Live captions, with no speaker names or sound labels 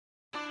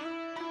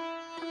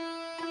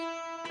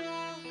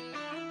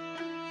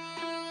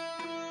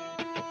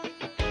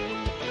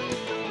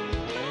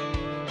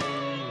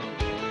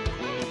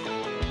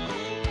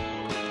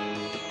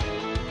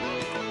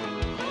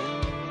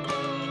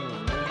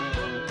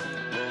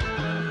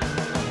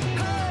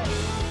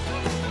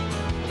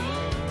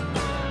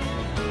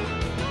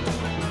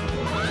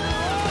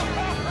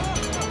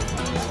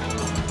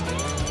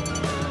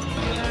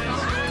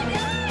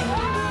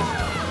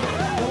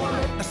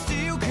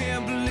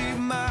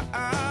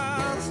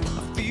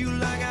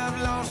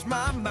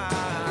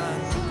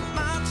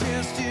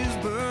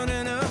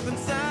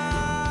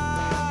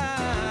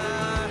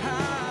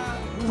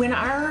When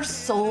our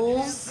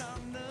souls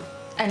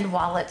and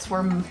wallets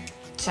were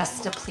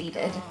just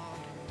depleted,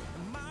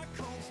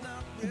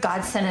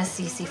 God sent us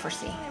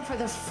CC4C. And for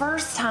the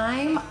first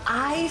time,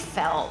 I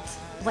felt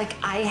like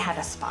I had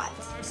a spot.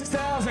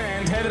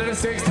 6,000, tethered at a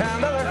 $6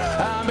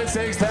 I'm at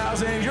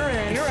 6,000, you're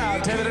in, you're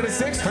out, tethered at a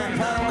 $6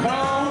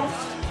 cone.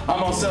 I'm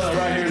gonna sell it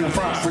right here in the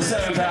front for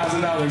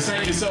 $7,000.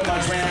 Thank you so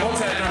much, man. What's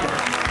that number?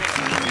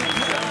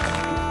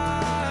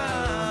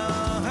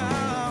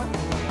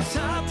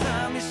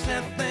 Sometimes you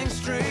set things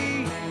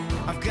straight.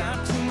 I've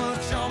got too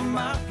much on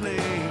my plate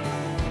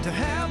to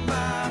have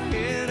my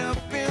head up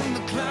in the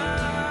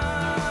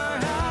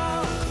clouds.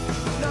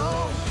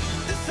 No,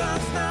 this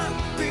heart's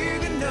not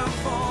big enough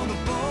for the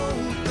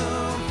both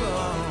of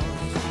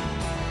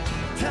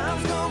us.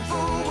 Time's gone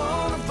for